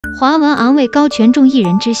华文昂位高权重一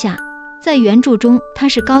人之下，在原著中他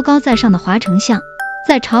是高高在上的华丞相，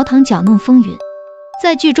在朝堂搅弄风云；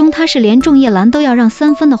在剧中他是连仲夜兰都要让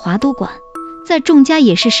3分的华都管，在仲家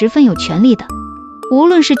也是十分有权力的。无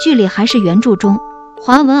论是剧里还是原著中，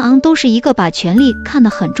华文昂都是一个把权力看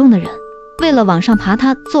得很重的人，为了往上爬，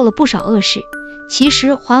他做了不少恶事。其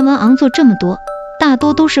实华文昂做这么多，大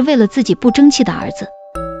多都是为了自己不争气的儿子。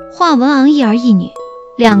华文昂一儿一女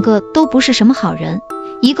，2个都不是什么好人，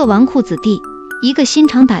一个纨绔子弟，一个心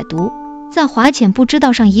肠歹毒，在华浅不知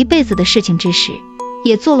道上一辈子的事情之时，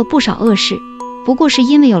也做了不少恶事。不过是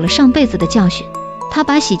因为有了上辈子的教训，他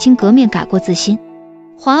把洗清革面，改过自新。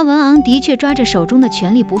华文昂的确抓着手中的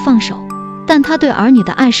权力不放手，但他对儿女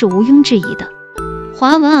的爱是毋庸置疑的。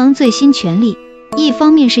华文昂醉心权力，一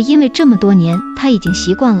方面是因为这么多年他已经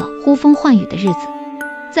习惯了呼风唤雨的日子。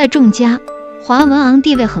在仲家，华文昂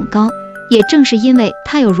地位很高，也正是因为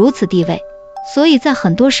他有如此地位，所以在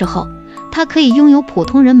很多时候他可以拥有普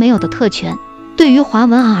通人没有的特权。对于华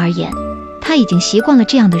文昂而言，他已经习惯了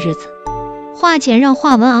这样的日子。华浅让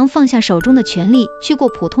华文昂放下手中的权力，去过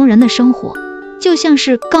普通人的生活，就像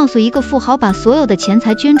是告诉一个富豪把所有的钱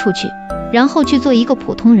财捐出去，然后去做一个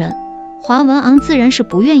普通人。华文昂自然是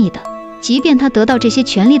不愿意的，即便他得到这些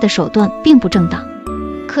权利的手段并不正当，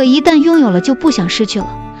可一旦拥有了就不想失去了，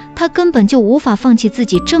他根本就无法放弃自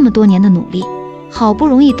己这么多年的努力，好不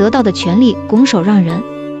容易得到的权利拱手让人，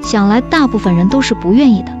想来大部分人都是不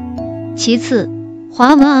愿意的。其次，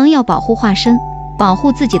华文昂要保护华申，保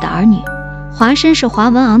护自己的儿女。华申是华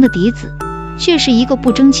文昂的嫡子，却是一个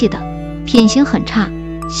不争气的，品行很差，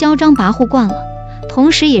嚣张跋扈惯了，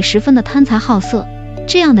同时也十分的贪财好色。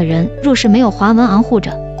这样的人若是没有华文昂护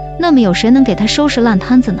着，那么有谁能给他收拾烂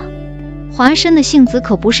摊子呢？华申的性子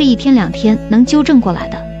可不是1天2天能纠正过来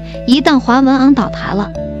的，一旦华文昂倒台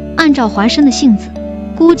了，按照华申的性子，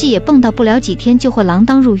估计也蹦跶不了几天就会锒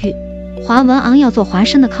铛入狱。华文昂要做华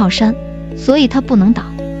申的靠山，所以他不能倒。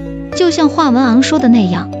就像华文昂说的那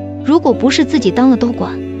样，如果不是自己当了都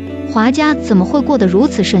管，华家怎么会过得如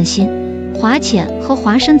此顺心？华浅和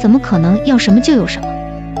华申怎么可能要什么就有什么？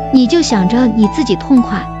你就想着你自己痛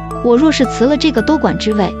快，我若是辞了这个都管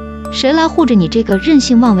之位，谁来护着你这个任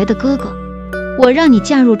性妄为的哥哥？我让你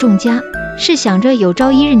嫁入仲家，是想着有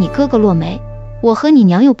朝一日你哥哥落梅，我和你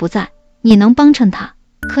娘又不在，你能帮衬他，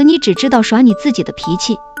可你只知道耍你自己的脾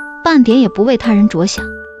气，半点也不为他人着想。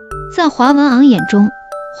在华文昂眼中，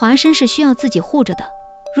华申是需要自己护着的，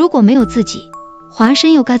如果没有自己，华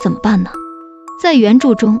申又该怎么办呢？在原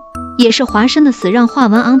著中，也是华申的死让华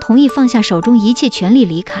文昂同意放下手中一切权力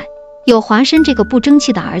离开。有华申这个不争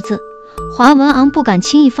气的儿子，华文昂不敢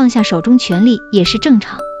轻易放下手中权力也是正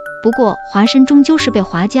常。不过华申终究是被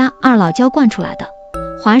华家二老娇惯出来的，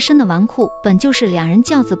华申的纨绔本就是2人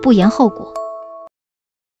教子不言后果。